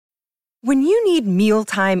When you need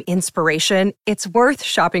mealtime inspiration, it's worth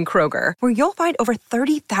shopping Kroger, where you'll find over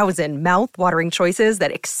 30,000 mouth-watering choices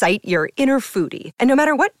that excite your inner foodie. And no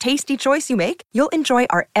matter what tasty choice you make, you'll enjoy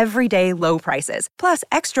our everyday low prices, plus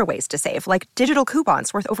extra ways to save, like digital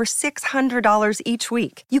coupons worth over $600 each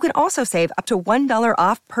week. You can also save up to $1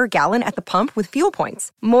 off per gallon at the pump with fuel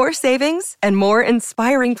points. More savings and more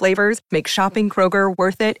inspiring flavors make shopping Kroger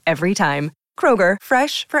worth it every time. Kroger,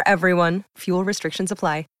 fresh for everyone. Fuel restrictions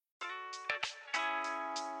apply.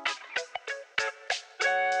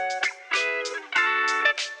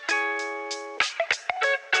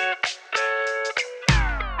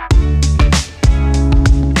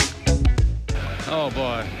 Oh,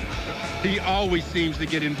 boy. He always seems to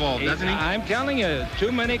get involved, doesn't he? I'm telling you,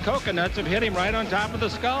 too many coconuts have hit him right on top of the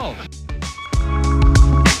skull.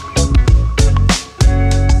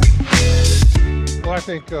 Well, I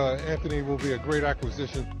think Anthony will be a great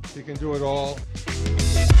acquisition. He can do it all.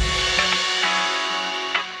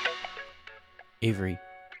 Avery,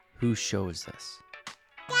 whose show is this?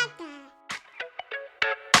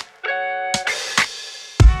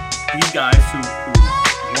 These guys who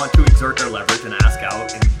want to exert their leverage and ask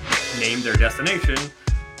out and name their destination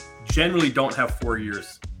generally don't have 4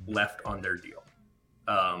 years left on their deal.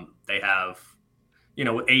 They have,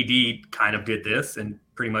 AD kind of did this and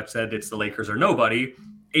pretty much said it's the Lakers or nobody.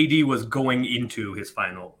 AD was going into his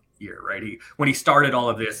final year, right? When he started all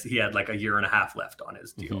of this, he had like a year and a half left on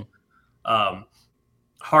his deal.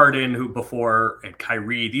 Harden, and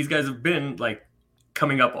Kyrie, these guys have been like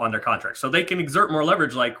coming up on their contracts. So they can exert more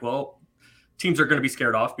leverage. Like, well, teams are going to be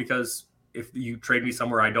scared off because if you trade me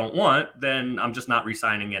somewhere I don't want, then I'm just not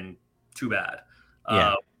re-signing, and too bad.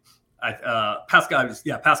 Yeah. Pascal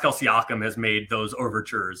Siakam has made those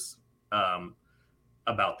overtures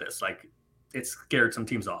about this. Like, it scared some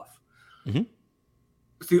teams off. Mm-hmm.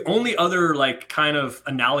 The only other like kind of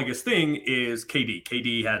analogous thing is KD.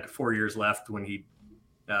 KD had 4 years left when he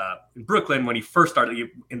in Brooklyn when he first started.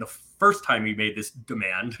 In the first time he made this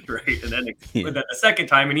demand, right, and then the second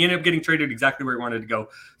time, and he ended up getting traded exactly where he wanted to go.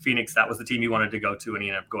 Phoenix, that was the team he wanted to go to, and he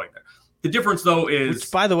ended up going there. The difference, though, is...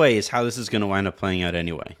 Which, by the way, is how this is going to wind up playing out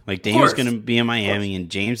anyway. Like, Dame is going to be in Miami, and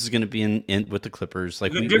James is going to be in with the Clippers.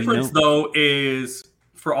 Like, the difference, though, is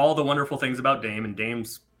for all the wonderful things about Dame, and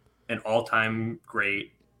Dame's an all-time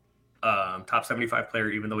great top 75 player,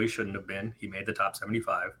 even though he shouldn't have been. He made the top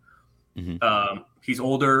 75. Mm-hmm. He's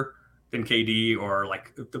older than KD, or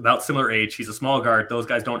like about similar age. He's a small guard. Those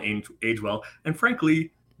guys don't age well. And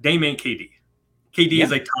frankly, Dame ain't KD. KD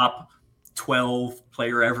is a top 12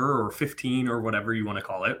 player ever, or 15, or whatever you want to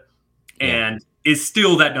call it, and is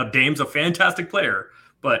still that. Now, Dame's a fantastic player,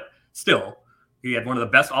 but still, he had one of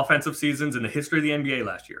the best offensive seasons in the history of the NBA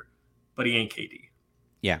last year, but he ain't KD.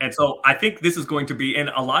 Yeah. And so I think this is going to be, and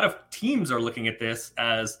a lot of teams are looking at this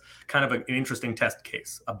as kind of an interesting test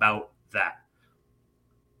case about that.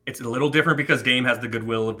 It's a little different because Dame has the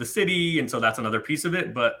goodwill of the city, and so that's another piece of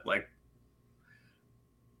it. But like,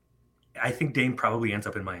 I think Dame probably ends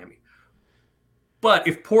up in Miami. But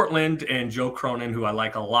if Portland and Joe Cronin, who I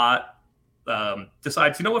like a lot,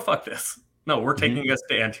 decides, you know what, fuck this. No, we're taking a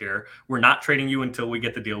stand here. We're not trading you until we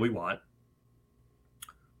get the deal we want.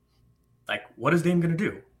 Like, what is Dame going to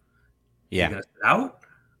do? Yeah. Is he going to sit out?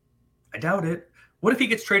 I doubt it. What if he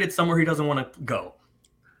gets traded somewhere he doesn't want to go?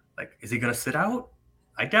 Like, is he going to sit out?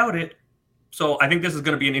 I doubt it. So I think this is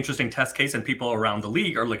going to be an interesting test case, and people around the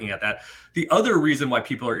league are looking at that. The other reason why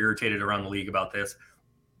people are irritated around the league about this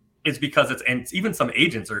is because and even some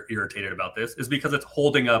agents are irritated about this, is because it's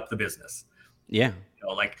holding up the business. Yeah.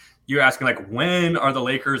 Like, you're asking, like, when are the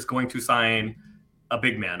Lakers going to sign a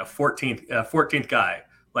big man, a 14th guy?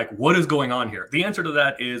 Like, what is going on here? The answer to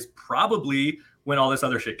that is probably when all this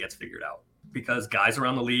other shit gets figured out, because guys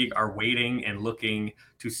around the league are waiting and looking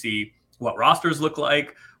to see what rosters look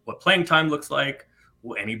like, what playing time looks like.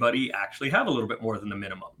 Will anybody actually have a little bit more than the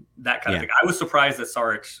minimum? That kind of thing. I was surprised that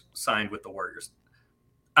Saric signed with the Warriors.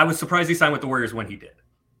 I was surprised he signed with the Warriors when he did.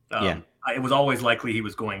 It was always likely he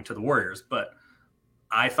was going to the Warriors, but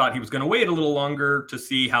I thought he was going to wait a little longer to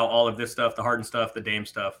see how all of this stuff, the Harden stuff, the Dame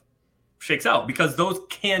stuff, shakes out, because those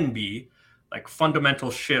can be like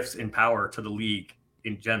fundamental shifts in power to the league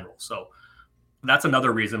in general. So that's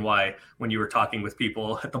another reason why when you were talking with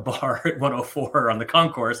people at the bar at 104 on the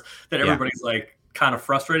concourse, that everybody's like kind of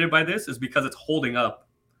frustrated by this, is because it's holding up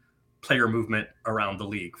player movement around the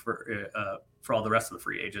league for all the rest of the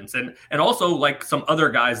free agents. And also like some other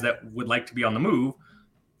guys that would like to be on the move,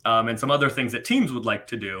 and some other things that teams would like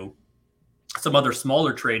to do, some other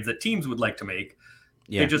smaller trades that teams would like to make.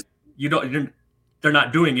 Yeah. They're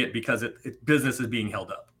not doing it because business is being held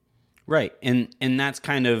up. Right. And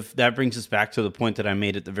that brings us back to the point that I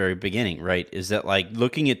made at the very beginning, right? Is that like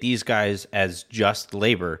looking at these guys as just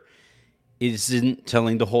labor isn't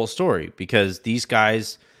telling the whole story, because these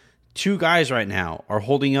guys, 2 guys right now, are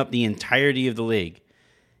holding up the entirety of the league,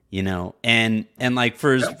 and like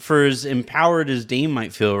for as empowered as Dame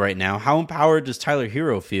might feel right now, how empowered does Tyler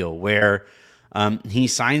Hero feel, where he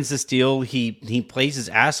signs this deal, he plays his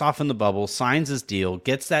ass off in the bubble, signs this deal,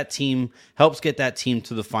 helps get that team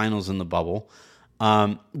to the finals in the bubble,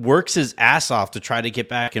 works his ass off to try to get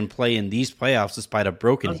back and play in these playoffs despite a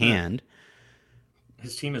broken hand.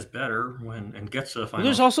 His team is better and gets to the finals. Well,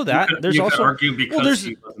 there's also that. You could argue because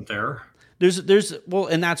he wasn't there.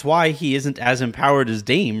 And that's why he isn't as empowered as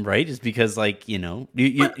Dame, right? Is because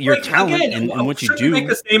your talent and what you do. You make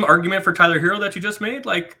the same argument for Tyler Hero that you just made.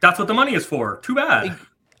 Like, that's what the money is for. Too bad.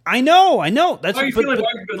 I know. That's how you feeling.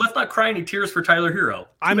 Let's not cry any tears for Tyler Hero.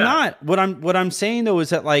 I'm not. What I'm saying though is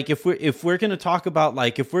that like if we're going to talk about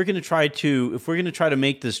like if we're going to try to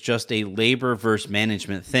make this just a labor versus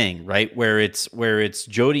management thing, right? Where it's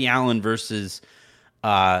Jody Allen versus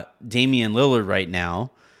Damian Lillard right now,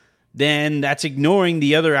 then that's ignoring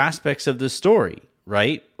the other aspects of the story,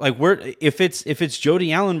 right? Like if it's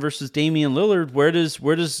Jody Allen versus Damian Lillard, where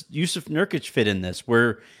does Yusuf Nurkic fit in this?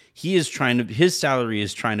 Where his salary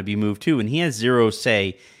is trying to be moved too, and he has zero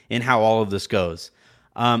say in how all of this goes.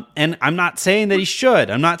 And I'm not saying that he should.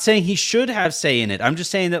 I'm not saying he should have say in it. I'm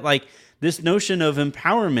just saying that like this notion of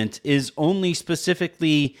empowerment is only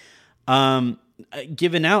specifically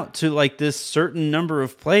given out to like this certain number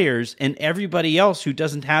of players, and everybody else who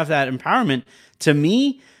doesn't have that empowerment, to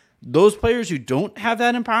me, those players who don't have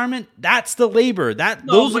that empowerment, that's the labor.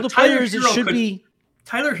 Those are the players it should be.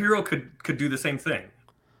 Tyler Hero could do the same thing.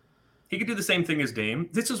 He could do the same thing as Dame.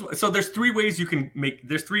 There's 3 ways you can build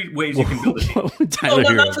a team.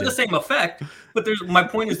 Not to the same effect, but my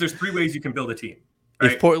point is there's 3 ways you can build a team.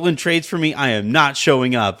 Right? If Portland trades for me, I am not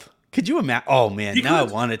showing up. Could you imagine? Oh man, I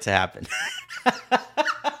want it to happen.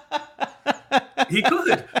 He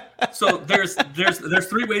could. So there's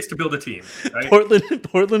 3 ways to build a team. Right?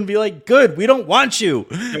 Portland be like, good. We don't want you.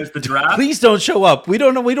 There's the draft. Please don't show up. We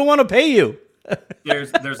don't want to pay you.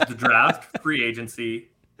 There's the draft, free agency,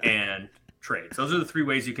 and trades. Those are the 3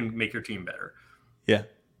 ways you can make your team better. Yeah.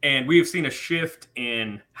 And we have seen a shift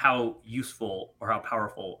in how useful or how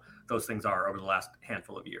powerful those things are over the last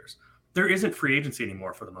handful of years. There isn't free agency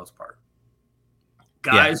anymore for the most part.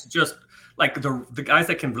 Guys just like the guys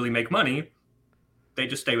that can really make money, they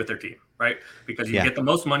just stay with their team, right? Because you get the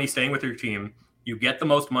most money staying with your team, you get the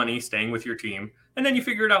most money staying with your team, and then you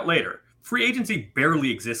figure it out later. Free agency barely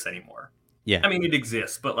exists anymore. Yeah. I mean, it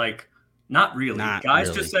exists, but like not really. Guys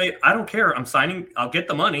just say, I don't care. I'm signing. I'll get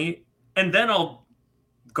the money, and then I'll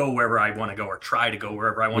go wherever I want to go or try to go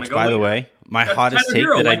wherever I want to go. By the way, my hottest take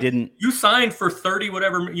that I didn't. You signed for 30,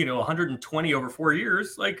 whatever, 120 over 4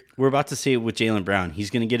 years. Like we're about to see it with Jaylen Brown. He's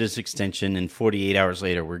going to get his extension, and 48 hours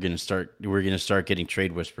later, we're going to start getting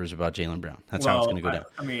trade whispers about Jaylen Brown. That's how it's going to go down.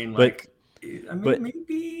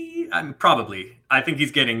 Probably. I think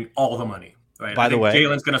he's getting all the money. Right. By the way,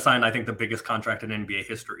 Jaylen's going to sign, I think, the biggest contract in NBA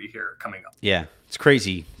history here coming up. Yeah, it's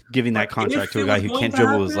crazy giving that contract to a guy who can't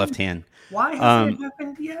dribble with his left hand. Why hasn't it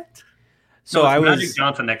happened yet? So Magic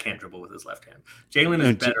Johnson that can't dribble with his left hand. Jaylen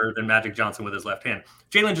is better than Magic Johnson with his left hand.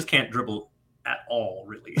 Jaylen just can't dribble at all,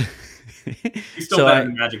 really. He's still better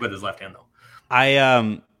than Magic with his left hand, though.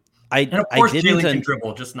 And of course, Jaylen can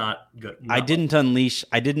dribble, just not good. I didn't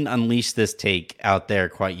unleash this take out there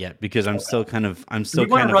quite yet because I'm still kind of. We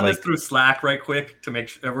want to run this through Slack right quick to make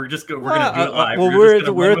sure we're going to do it live. Well,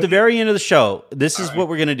 we're at the very end of the show. This is what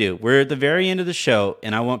we're going to do. We're at the very end of the show,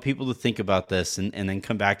 and I want people to think about this and then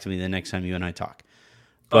come back to me the next time you and I talk.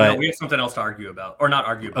 But we have something else to argue about, or not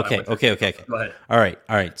argue about. Okay. Go ahead. All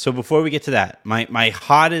right. So before we get to that, my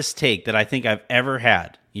hottest take that I think I've ever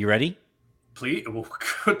had. You ready? Please?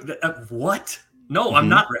 What? No, I'm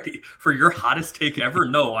not ready. For your hottest take ever?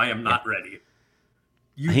 No, I am not ready.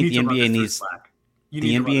 I think the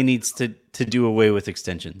NBA needs to do away with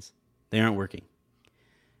extensions. They aren't working.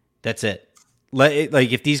 That's it.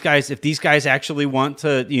 Like if these guys actually want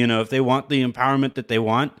to, if they want the empowerment that they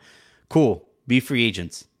want, cool, be free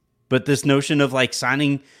agents. But this notion of like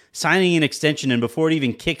signing an extension and before it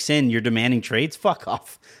even kicks in, you're demanding trades. Fuck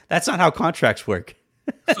off. That's not how contracts work.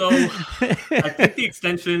 So I think the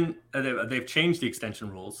extension, they've changed the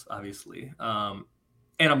extension rules, obviously.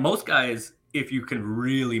 And most guys, if you can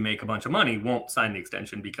really make a bunch of money, won't sign the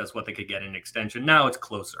extension because what they could get in extension, now it's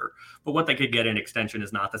closer. But what they could get in extension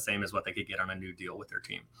is not the same as what they could get on a new deal with their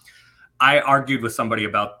team. I argued with somebody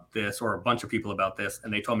about this, or a bunch of people about this,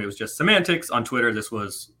 and they told me it was just semantics on Twitter. This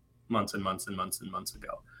was months and months and months and months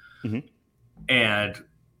ago. Mhm. And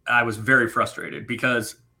I was very frustrated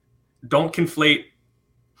because don't conflate.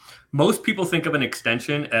 Most people think of an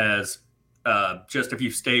extension as just if you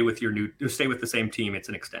stay with the same team, it's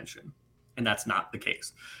an extension. And that's not the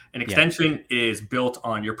case. An extension is built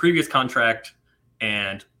on your previous contract,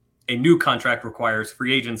 and a new contract requires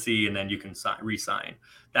free agency, and then you can re-sign.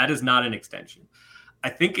 That is not an extension. I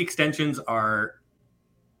think extensions are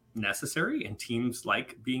necessary, and teams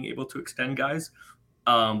like being able to extend guys.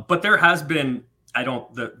 But there has been,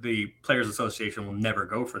 the Players Association will never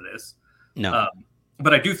go for this. No.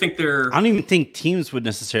 But I do think I don't even think teams would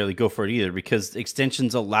necessarily go for it either, because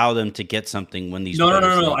extensions allow them to get something when these.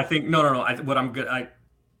 No. I think no. I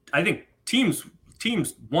think teams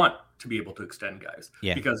want to be able to extend guys.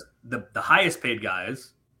 Yeah. Because the highest paid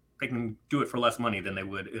guys, they can do it for less money than they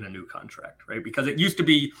would in a new contract, right? Because it used to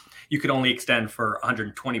be you could only extend for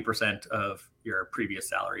 120% of your previous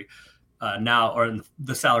salary, now, or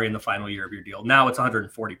the salary in the final year of your deal. Now it's 140%,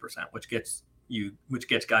 which gets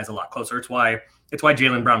guys a lot closer. It's why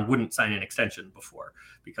Jaylen Brown wouldn't sign an extension before,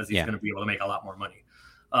 because he's going to be able to make a lot more money.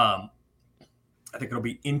 I think it'll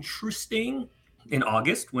be interesting in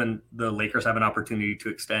August when the Lakers have an opportunity to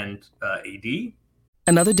extend AD.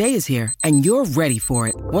 Another day is here, and you're ready for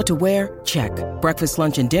it. What to wear? Check. Breakfast,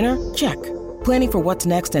 lunch, and dinner? Check. Planning for what's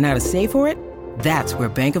next and how to save for it? That's where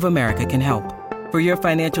Bank of America can help. For your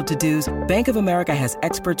financial to-dos, Bank of America has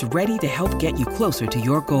experts ready to help get you closer to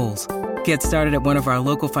your goals. Get started at one of our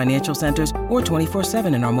local financial centers or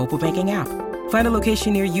 24/7 in our mobile banking app. Find a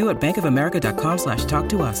location near you at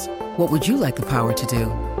bankofamerica.com/talktous. What would you like the power to do?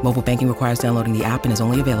 Mobile banking requires downloading the app and is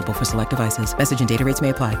only available for select devices. Message and data rates may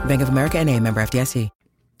apply. Bank of America NA, member FDIC.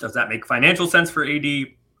 Does that make financial sense for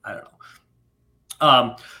AD? I don't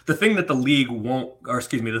know. The thing that the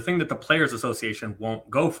thing that the Players Association won't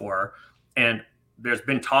go for, and there's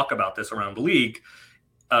been talk about this around the league,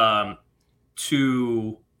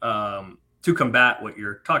 to combat what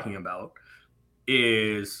you're talking about,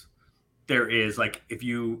 is there is, like, if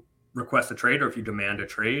you request a trade or if you demand a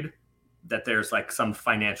trade, that there's like some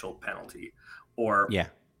financial penalty, or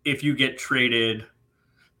if you get traded.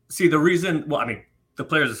 See, the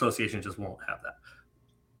Players Association just won't have that.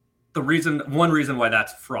 One reason why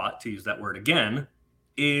that's fraught, to use that word again,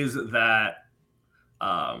 is that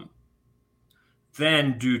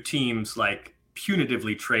then do teams like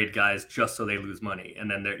punitively trade guys just so they lose money,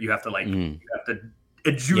 and then you have to you have to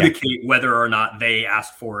adjudicate whether or not they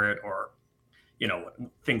asked for it, or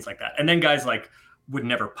things like that. And then guys would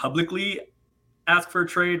never publicly ask for a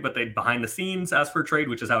trade, but they'd behind the scenes ask for a trade,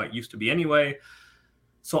 which is how it used to be anyway.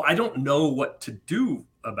 So I don't know what to do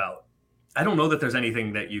about. I don't know that there's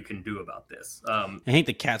anything that you can do about this. I think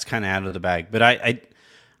the cat's kind of out of the bag, but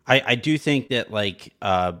I do think that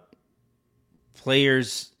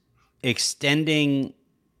players extending.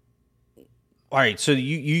 All right, so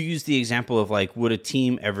you use the example of would a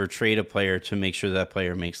team ever trade a player to make sure that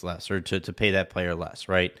player makes less, or to pay that player less,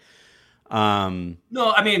 right?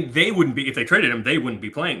 No, I mean, they wouldn't be, if they traded him, they wouldn't be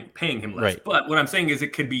paying him less. Right. But what I'm saying is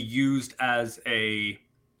it could be used as a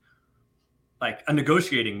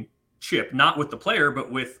negotiating chip, not with the player, but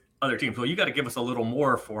with other teams. Well, you got to give us a little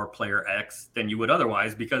more for player X than you would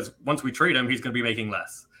otherwise, because once we trade him, he's going to be making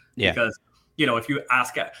less. Yeah. Because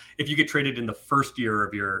if you get traded in the first year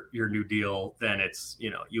of your new deal, then it's,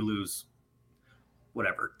 you lose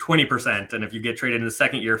whatever, 20%. And if you get traded in the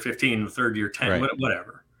second year, 15, the third year, 10,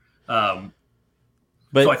 whatever. So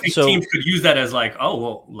I think teams could use that as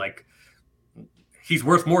he's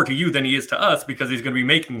worth more to you than he is to us, because he's going to be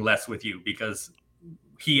making less with you because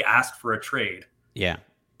he asked for a trade. Yeah.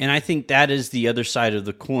 And I think that is the other side of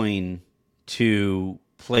the coin to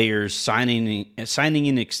players signing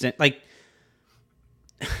an extent.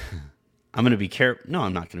 I'm going to be careful. No,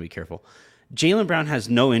 I'm not going to be careful. Jaylen Brown has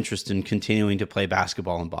no interest in continuing to play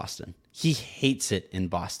basketball in Boston. He hates it in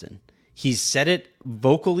Boston. He's said it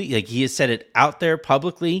vocally, he has said it out there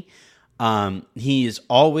publicly. He is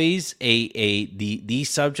always the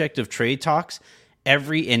subject of trade talks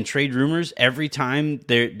and trade rumors every time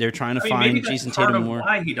they're trying to find Jason Tatum more.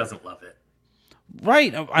 Why he doesn't love it,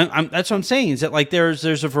 right? That's what I'm saying. Is that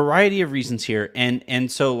there's a variety of reasons here,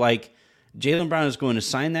 and so Jaylen Brown is going to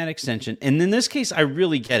sign that extension. And in this case, I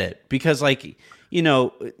really get it, because the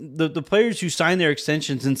players who sign their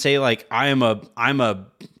extensions and say I'm a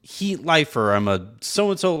Heat lifer, I'm a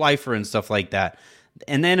so-and-so lifer and stuff like that,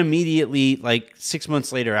 and then immediately 6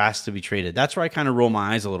 months later asked to be traded. That's where I kind of roll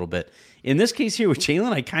my eyes a little bit. In this case here with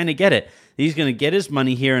Jaylen, I kind of get it. He's going to get his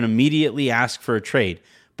money here and immediately ask for a trade.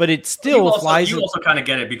 But it still flies. You also kind of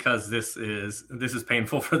get it because this is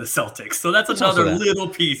painful for the Celtics. So that's another little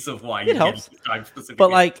piece of why it helps.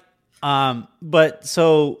 But But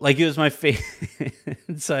so like it was my favorite.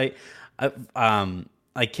 So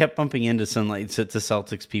I kept bumping into some like to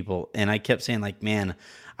Celtics people, and I kept saying like, man,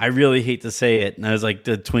 I really hate to say it. And I was like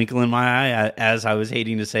the twinkle in my eye as I was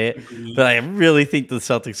hating to say it, but I really think the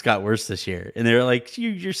Celtics got worse this year. And they were like,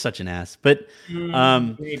 you're such an ass. But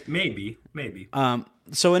maybe.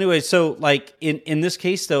 So anyway, so like in this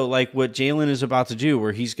case though, like what Jalen is about to do,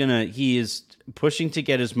 where he is pushing to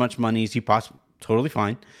get as much money as he possibly, totally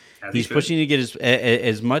fine. He's pushing to get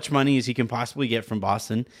as much money as he can possibly get from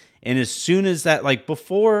Boston. And as soon as that, like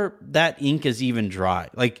before that ink is even dry,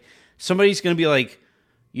 like somebody's going to be like,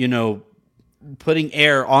 you know, putting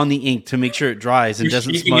air on the ink to make sure it dries and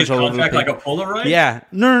doesn't smudge all over the paper. Like a Polaroid? Yeah.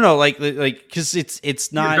 No. Like, cause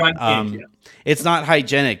it's not, it's not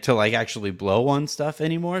hygienic to like actually blow on stuff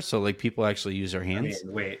anymore. So like people actually use their hands. I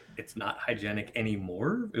mean, wait, it's not hygienic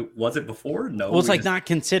anymore? Was it before? No. Well, it's like not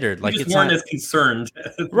considered. Like it's weren't not as concerned.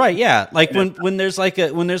 Right. Yeah. Like when there's like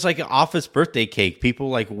an office birthday cake, people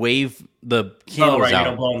like wave the candles out. You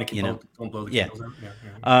don't blow the candles. Don't blow the candles out.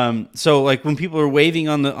 Yeah. So like when people are waving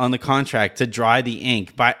on the contract to dry the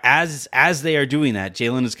ink, but as they are doing that,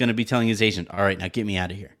 Jalen is going to be telling his agent, all right, now get me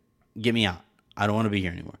out of here. Get me out. I don't want to be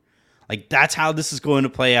here anymore. Like that's how this is going to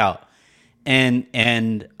play out. And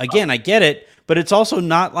again, I get it, but it's also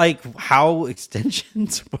not like how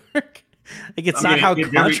extensions work. Like it's not how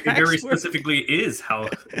contracts work. It very specifically is how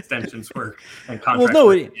extensions work and contracts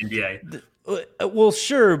work in the NBA. Well,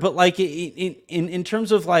 sure, but like in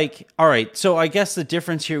terms of like, all right, so I guess the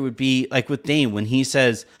difference here would be like with Dame when he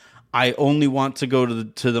says, "I only want to go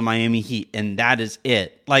to the Miami Heat," and that is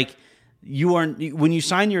it. Like when you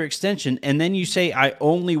sign your extension and then you say, "I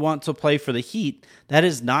only want to play for the Heat," that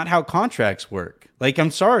is not how contracts work. Like,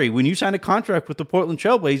 I'm sorry, when you sign a contract with the Portland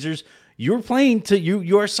Trailblazers, you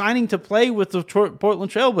are signing to play with the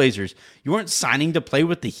Portland Trailblazers. You aren't signing to play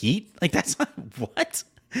with the Heat. Like that's not what.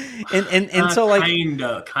 And so like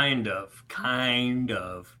kind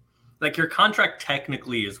of like your contract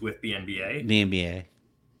technically is with the NBA. The NBA,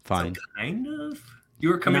 fine. So kind of. You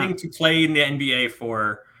were committing to play in the NBA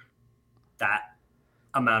for that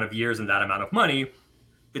amount of years and that amount of money.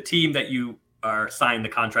 The team that you are signed the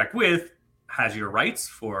contract with has your rights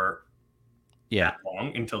for that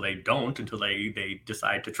long until they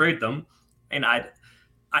decide to trade them. And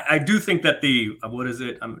I do think that what is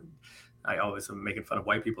it? I always am making fun of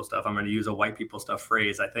white people stuff. I'm going to use a white people stuff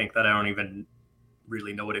phrase. I think that I don't even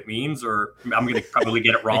really know what it means, or I'm going to probably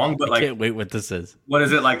get it wrong. But like, I can't wait what this is. What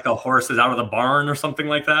is it? Like the horse is out of the barn or something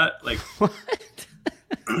like that? Like what?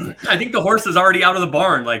 I think the horse is already out of the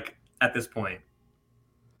barn. Like at this point,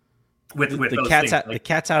 with the cat's out, the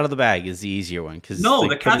cat's out of the bag is the easier one because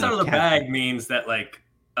the cat's out of the bag means that like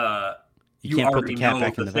you can't put the cat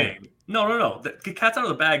back in the bag. No. The cat's out of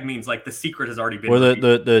the bag means like the secret has already been. Or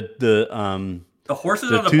the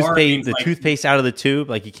horses out of the barn means the toothpaste out of the tube.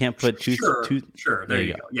 Like you can't put Sure. There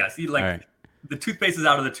you go. Yeah. See, like right. The toothpaste is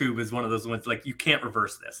out of the tube is one of those ones like you can't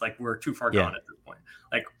reverse this. Like we're too far gone at this point.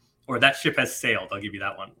 Like or that ship has sailed. I'll give you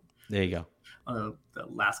that one. There you go. The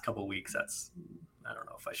last couple of weeks, I don't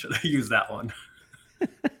know if I should have used that one.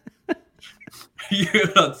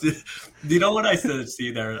 You know what I said?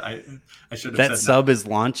 See there, I should have that said sub is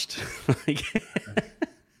launched.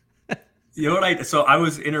 You know what So I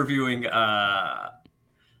was interviewing.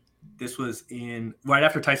 This was right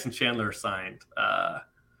after Tyson Chandler signed.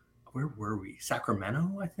 Where were we?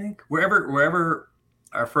 Sacramento, I think. Wherever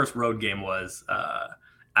our first road game was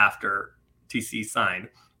after TC signed,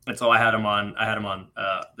 and so I had him on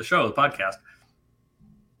the show, the podcast,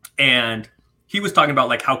 and he was talking about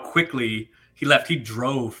like how quickly he left. He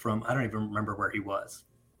drove from, I don't even remember where he was.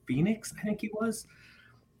 Phoenix, I think he was.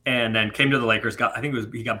 And then came to the Lakers.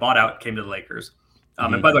 He got bought out, came to the Lakers.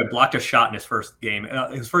 And by the way, blocked a shot in his first game.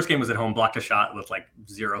 His first game was at home, blocked a shot with like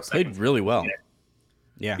 0 seconds. Played really well.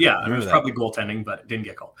 Yeah. It was probably goaltending, but it didn't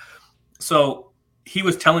get called. So he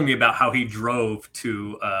was telling me about how he drove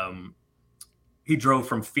from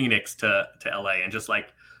Phoenix to LA and just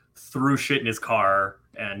like threw shit in his car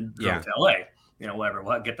and drove to LA. You know, whatever.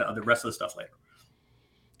 We'll get the rest of the stuff later.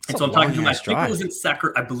 And so I'm talking to him.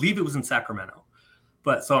 I believe it was in Sacramento.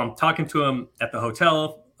 But so I'm talking to him at the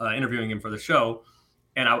hotel, interviewing him for the show.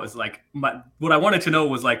 And I was like, what I wanted to know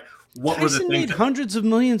was like, what were the things? Tyson made hundreds of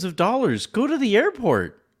millions of dollars. Go to the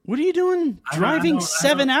airport. What are you doing driving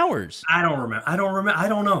 7 hours? I don't remember. I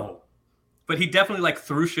don't know. But he definitely like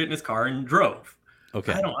threw shit in his car and drove.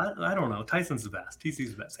 Okay. I don't know. Tyson's the best.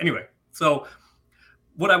 TC's the best. Anyway, so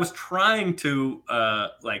what I was trying to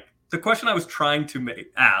the question I was trying to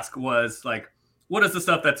ask was like, what is the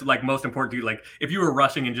stuff that's like most important to you? Like if you were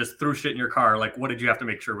rushing and just threw shit in your car, like what did you have to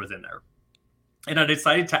make sure was in there? And I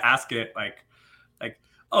decided to ask it like,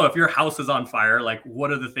 oh, if your house is on fire, like, what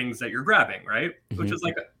are the things that you're grabbing, right? Mm-hmm. Which is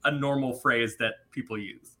like a normal phrase that people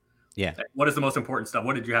use. Yeah. Like, what is the most important stuff?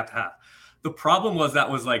 What did you have to have? The problem was that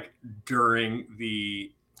was like during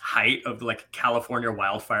the height of like California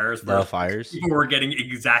wildfires. People were getting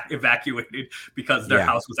evacuated because their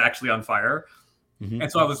house was actually on fire. Mm-hmm.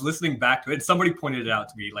 And so I was listening back to it. And somebody pointed it out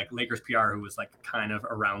to me, like Lakers PR, who was like kind of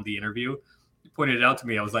around the interview, pointed it out to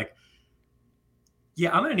me. I was like,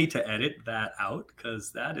 yeah, I'm going to need to edit that out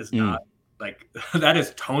because that is not like, that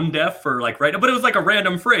is tone deaf for like, right. But it was like a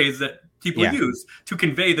random phrase that people use to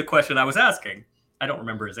convey the question I was asking. I don't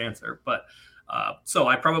remember his answer, but so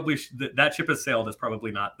I probably, that ship has sailed is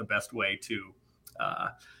probably not the best way to,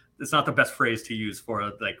 it's not the best phrase to use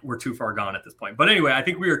for like, we're too far gone at this point. But anyway, I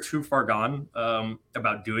think we are too far gone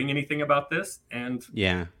about doing anything about this. And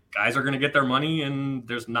guys are going to get their money and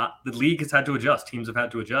the league has had to adjust. Teams have had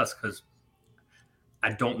to adjust because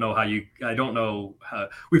I don't know how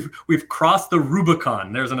we've crossed the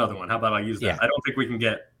Rubicon. There's another one. How about I use that? I don't think we can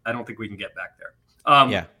get back there.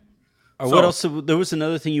 What else? There was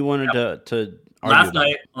another thing you wanted to argue last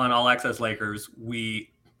night on All Access Lakers,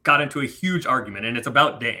 we got into a huge argument, and it's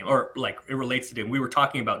about Dame, or like it relates to Dame. We were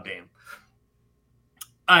talking about Dame.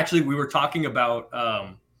 Actually, we were talking about.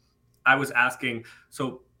 I was asking.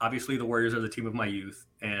 So obviously, the Warriors are the team of my youth,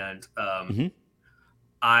 and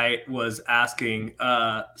I was asking.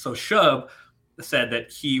 So Shub said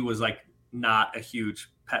that he was like not a huge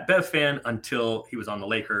Pat Bev fan until he was on the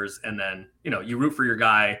Lakers, and then you root for your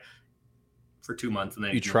guy for 2 months, and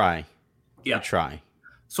then you try. Yeah, you try.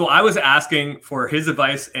 So I was asking for his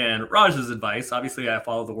advice and Raj's advice. Obviously, I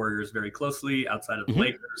follow the Warriors very closely outside of the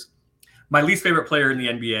Lakers. My least favorite player in the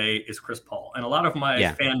NBA is Chris Paul, and a lot of my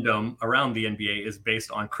fandom around the NBA is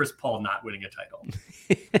based on Chris Paul not winning a title.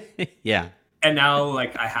 And now,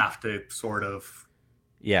 like, I have to sort of,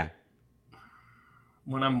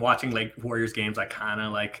 when I'm watching like Warriors games, I kind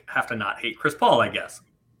of like have to not hate Chris Paul, I guess.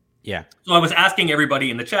 Yeah. So I was asking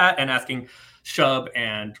everybody in the chat and asking Shub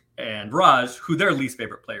and Raj who their least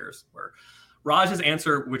favorite players were. Raj's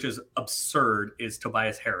answer, which is absurd, is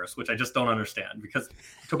Tobias Harris, which I just don't understand because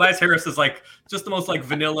Tobias Harris is like just the most like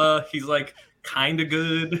vanilla. He's like kind of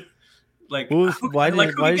good. Like, why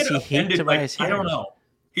does he hate Tobias Harris? I don't know.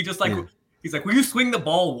 He just like he's like, will you swing the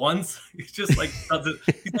ball once? He's just like doesn't.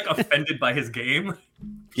 He's like offended by his game.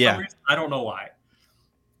 For some reason. I don't know why.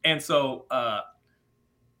 And so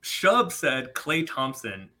Shub said Klay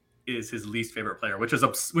Thompson is his least favorite player, which is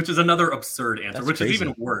another absurd answer. That's which crazy. Is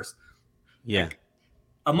even worse. Yeah. Like,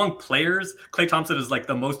 among players, Klay Thompson is like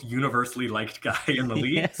the most universally liked guy in the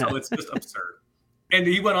league. So it's just absurd. And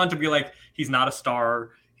he went on to be like, he's not a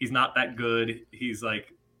star. He's not that good. He's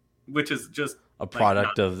like, which is just a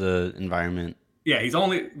product of the environment. Yeah.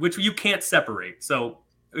 Which you can't separate. So,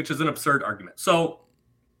 which is an absurd argument. So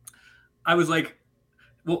I was like,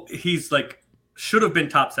 well, he's like, should have been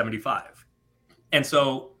top 75. And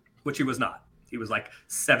so, which he was not. He was like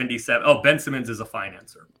 77. Oh, Ben Simmons is a fine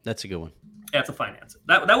answer. That's a good one. That's a fine answer.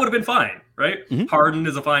 That would have been fine, right? Mm-hmm. Harden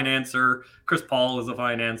is a fine answer. Chris Paul is a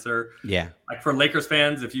fine answer. Yeah. Like for Lakers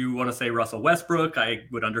fans, if you want to say Russell Westbrook, I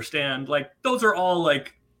would understand. Like those are all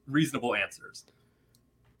like reasonable answers.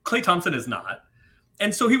 Klay Thompson is not.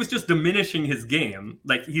 And so he was just diminishing his game.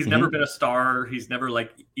 Like he's never been a star. He's never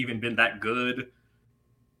like even been that good.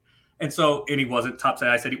 And he wasn't top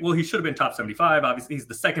 70. I said, well, he should have been top 75. Obviously, he's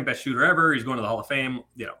the second best shooter ever. He's going to the Hall of Fame,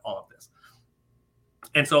 all of this.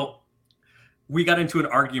 And so we got into an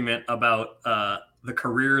argument about the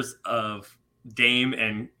careers of Dame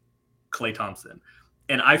and Klay Thompson.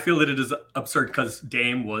 And I feel that it is absurd because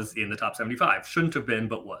Dame was in the top 75. Shouldn't have been,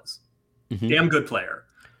 but was. Damn good player.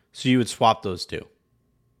 So you would swap those two?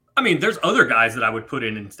 I mean, there's other guys that I would put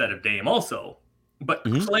in instead of Dame also. But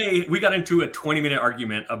Klay, we got into a 20-minute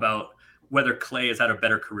argument about whether Klay has had a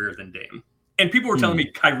better career than Dame. And people were telling me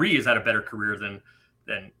Kyrie has had a better career than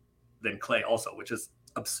Klay also, which is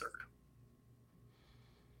absurd.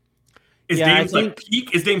 Is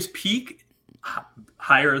Dame's peak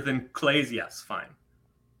higher than Klay's? Yes, fine.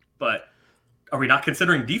 But are we not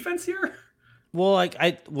considering defense here? Well,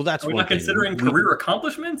 that's are we not considering career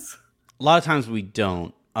accomplishments? A lot of times we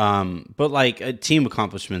don't. But like team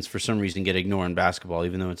accomplishments for some reason get ignored in basketball,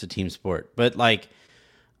 even though it's a team sport. But like,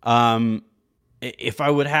 if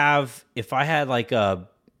I had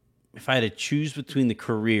to choose between the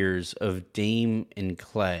careers of Dame and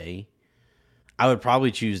Klay, I would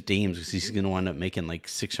probably choose Dame's because he's going to wind up making like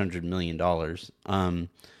 $600 million.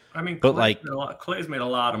 I mean, but Klay's made a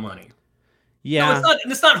lot of money. Yeah, no,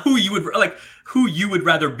 it's not who you would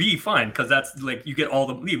rather be. Fine, because that's like you get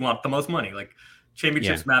you want the most money. Like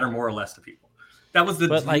championships matter more or less to people. That was the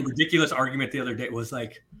like, ridiculous argument the other day. Was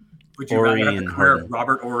like, would you Ori rather have and the career Harden. of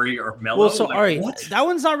Robert Ory or Melo? Well, so like, all right, what? that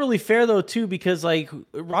one's not really fair though, too, because like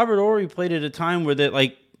Robert Ory played at a time where that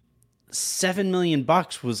like $7 million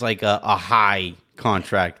was like a high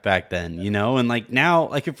contract back then, you know, and like now,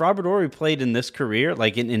 like if Robert Ory played in this career,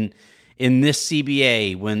 like in this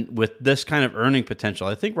CBA, when with this kind of earning potential,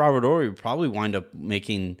 I think Robert Ory would probably wind up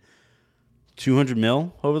making $200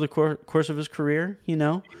 million over the course of his career, you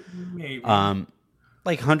know, Maybe.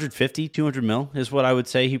 like 150, 200 mil is what I would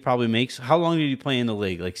say he probably makes. How long did he play in the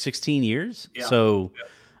league? Like 16 years. Yeah. So,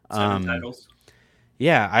 Yeah. 7 titles.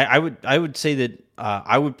 yeah, I would say that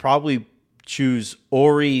I would probably choose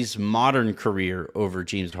Ori's modern career over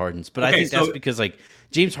James Harden's, but I think that's because like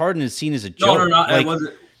James Harden is seen as a joke. No, like, it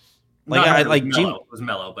wasn't. Like I like Melo. James. It was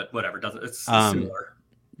Melo, but whatever. Doesn't it's similar.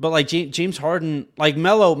 But like James Harden, like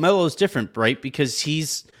Melo's different, right? Because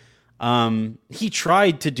he's he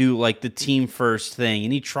tried to do like the team first thing,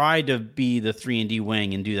 and he tried to be the 3-and-D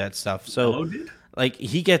wing and do that stuff. So Melo did? like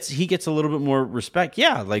he gets a little bit more respect.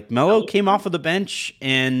 Yeah, like Melo came off of the bench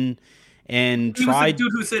and he tried. was the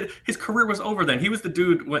dude who said his career was over. Then he was the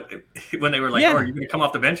dude when they were like, Yeah. "Oh, are you going to come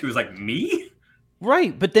off the bench?" He was like, "Me."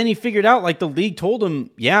 Right, but then he figured out like the league told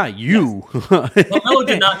him, "Yeah, you." Well, Melo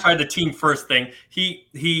did not try the team first thing. He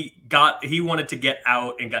wanted to get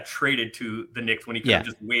out and got traded to the Knicks when he could have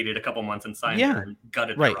just waited a couple months and signed there and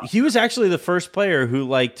gutted right. the roster. He was actually the first player who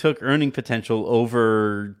like took earning potential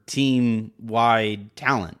over team wide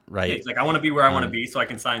talent. Right. Yeah, he's like, I want to be where I want to be, so I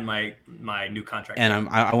can sign my new contract. And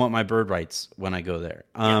I want my bird rights when I go there.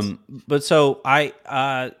 Yes. But so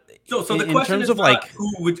So the question is of like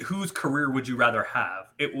whose career would you rather have?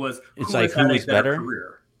 It was it's who like has who had is a better better?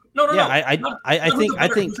 career. No. Yeah, I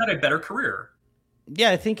who's think had a better career.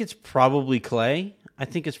 Yeah, I think it's probably Clay.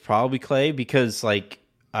 Because like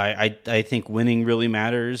I think winning really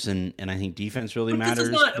matters and I think defense really matters.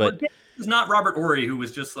 But it's not Robert Ory, who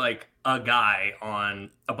was just like a guy on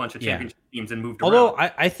a bunch of championship teams and moved although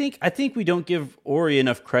around. I think we don't give Ory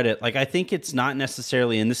enough credit. Like I think it's not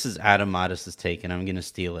necessarily, and this is Adam Modest's take, and I'm going to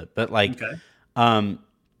steal it. But like,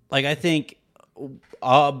 like I think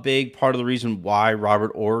a big part of the reason why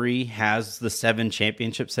Robert Ory has the 7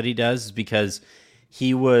 championships that he does is because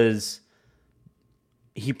he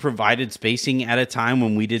provided spacing at a time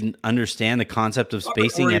when we didn't understand the concept of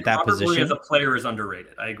spacing at that Robert position. Ory as a player is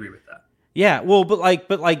underrated. I agree with that. Yeah, well, but like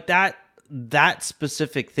that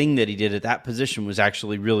specific thing that he did at that position was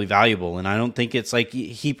actually really valuable, and I don't think it's like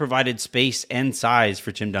he provided space and size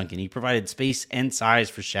for Tim Duncan. He provided space and size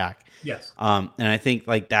for Shaq. Yes. And I think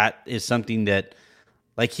like that is something that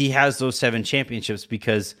like he has those 7 championships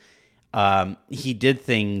because he did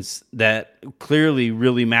things that clearly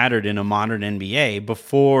really mattered in a modern NBA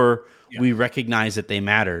before we recognized that they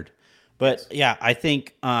mattered. But yeah, I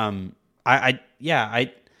think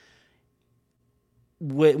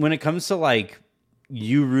when it comes to like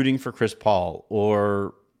you rooting for Chris Paul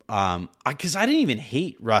or because I didn't even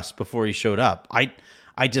hate Russ before he showed up.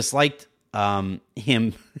 I disliked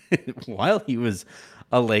him while he was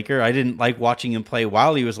a Laker. I didn't like watching him play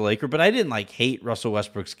while he was a Laker, but I didn't like hate Russell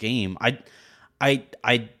Westbrook's game. I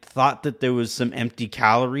thought that there was some empty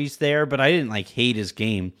calories there, but I didn't like hate his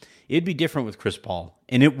game. It'd be different with Chris Paul,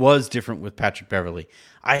 and it was different with Patrick Beverley.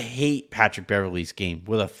 I hate Patrick Beverley's game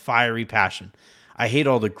with a fiery passion. I hate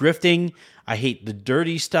all the grifting. I hate the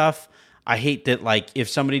dirty stuff. I hate that like if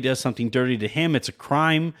somebody does something dirty to him, it's a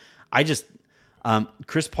crime. I just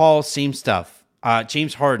Chris Paul, same stuff.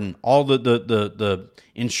 James Harden, all the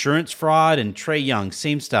insurance fraud, and Trae Young,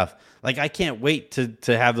 same stuff. Like I can't wait to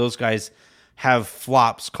have those guys have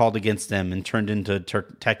flops called against them and turned into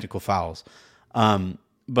technical fouls.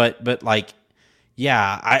 But like,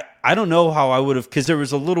 yeah, I don't know how I would have, because there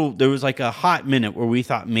was like a hot minute where we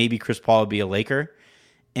thought maybe Chris Paul would be a Laker,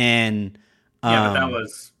 and but that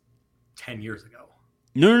was 10 years ago.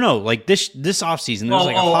 No, like this offseason, there was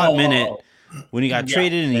like a hot minute when he got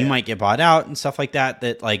traded and he might get bought out and stuff like that.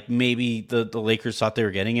 That like maybe the Lakers thought they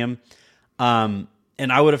were getting him, and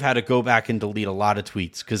I would have had to go back and delete a lot of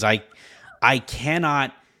tweets because I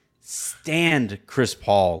cannot stand Chris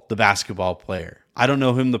Paul, the basketball player. I don't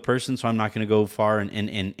know him the person, so I'm not going to go far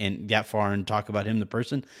and that far and talk about him the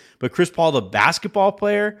person. But Chris Paul, the basketball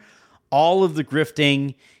player, all of the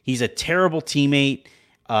grifting, he's a terrible teammate.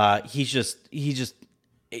 He's just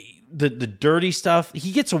the dirty stuff.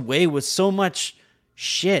 He gets away with so much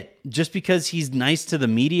shit just because he's nice to the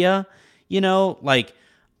media. You know, like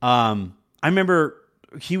I remember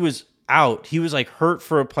he was out. He was like hurt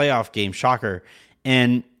for a playoff game. Shocker.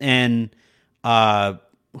 And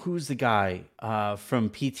who's the guy from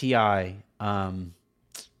PTI?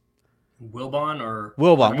 Wilbon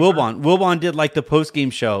did like the post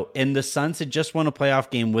game show, and the Suns had just won a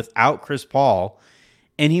playoff game without Chris Paul,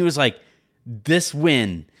 and he was like, "This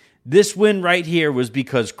win right here was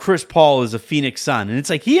because Chris Paul is a Phoenix Sun," and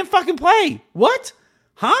it's like he didn't fucking play. What?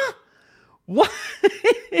 Huh? What?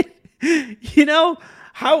 You know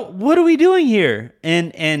how? What are we doing here?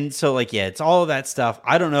 And so like yeah, it's all of that stuff.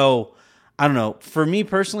 I don't know. For me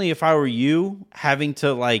personally, if I were you, having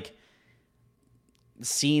to like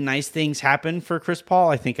see nice things happen for Chris Paul,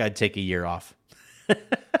 I think I'd take a year off. So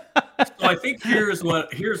I think here's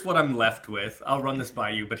what I'm left with. I'll run this by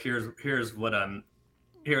you, but here's what I'm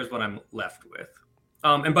left with.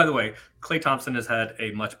 And by the way, Klay Thompson has had a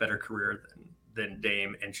much better career than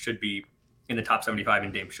Dame and should be in the top 75,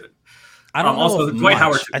 and Dame should. I don't know. Also, Dwight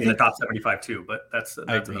Howard should be in the top 75 too, but that's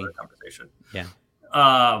another conversation. Yeah.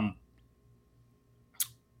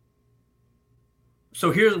 So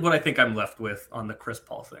here's what I think I'm left with on the Chris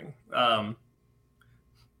Paul thing.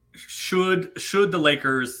 Should the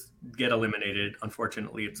Lakers get eliminated,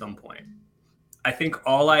 unfortunately, at some point, I think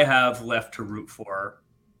all I have left to root for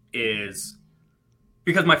is,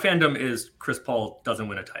 because my fandom is Chris Paul doesn't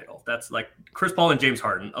win a title. That's like Chris Paul and James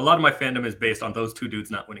Harden. A lot of my fandom is based on those two dudes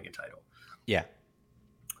not winning a title. Yeah.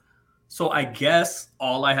 So I guess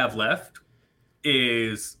all I have left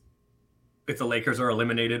is, if the Lakers are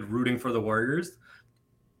eliminated, rooting for the Warriors.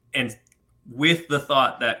 And with the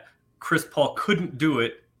thought that Chris Paul couldn't do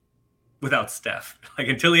it without Steph. Like,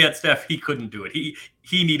 until he had Steph, he couldn't do it. He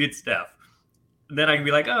needed Steph. Then I can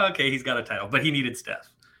be like, oh, okay, he's got a title, but he needed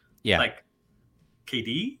Steph. Yeah. Like,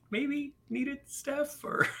 KD maybe needed Steph,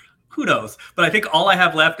 or who knows? But I think all I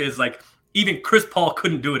have left is, like, even Chris Paul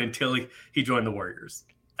couldn't do it until he joined the Warriors.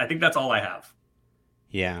 I think that's all I have.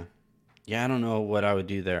 Yeah. Yeah, I don't know what I would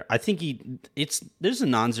do there. I think there's a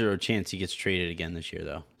non-zero chance he gets traded again this year,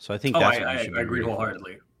 though. So I think that's what I agree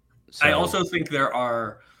wholeheartedly. So, I also think there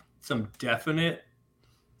are some definite.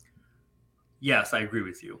 Yes, I agree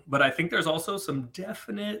with you, but I think there's also some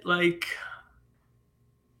definite like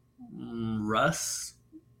Russ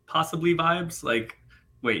possibly vibes. Like,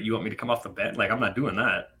 wait, you want me to come off the bench? Like, I'm not doing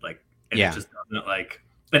that. Like, and it just doesn't like.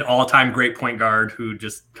 An all-time great point guard who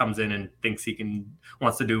just comes in and thinks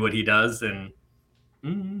wants to do what he does, and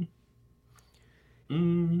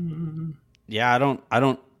yeah, I don't,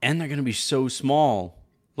 and they're going to be so small.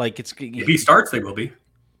 Like, if he starts, they will be.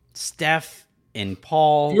 Steph and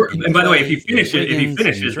Paul, and by the way, if he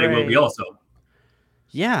finishes, they will be also.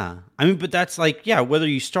 Yeah, I mean, but that's like, yeah, whether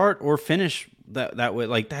you start or finish that way,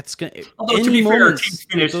 like that's gonna. Although to be fair,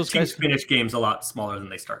 teams finish games a lot smaller than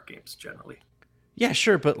they start games generally. Yeah,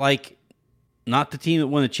 sure, but like, not the team that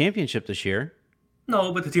won the championship this year.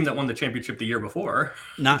 No, but the team that won the championship the year before.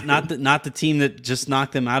 Not the team that just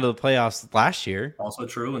knocked them out of the playoffs last year. Also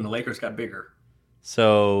true, and the Lakers got bigger.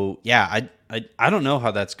 So yeah, I don't know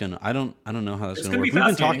how that's gonna. I don't know how that's gonna work. We've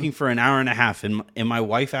been talking for an hour and a half, and my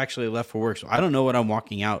wife actually left for work, so I don't know what I'm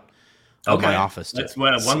walking out of my office. That's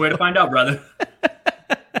one way to find out, brother.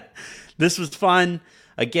 This was fun.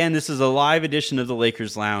 Again, this is a live edition of the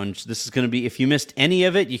Lakers Lounge. This is going to be, if you missed any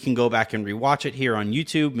of it, you can go back and rewatch it here on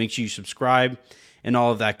YouTube. Make sure you subscribe and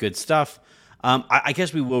all of that good stuff. I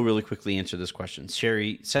guess we will really quickly answer this question.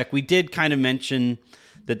 Sherry Sec, we did kind of mention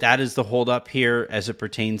that is the holdup here as it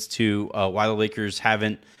pertains to why the Lakers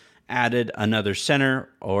haven't added another center,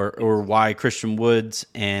 or why Christian Wood,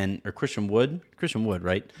 right?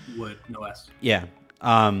 Wood, no S. Yeah.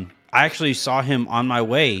 I actually saw him on my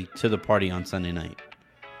way to the party on Sunday night.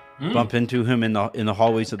 Bump into him in the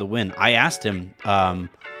hallways of the Wynn. I asked him,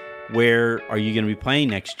 where are you going to be playing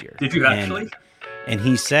next year? Did you actually? And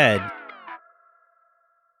he said,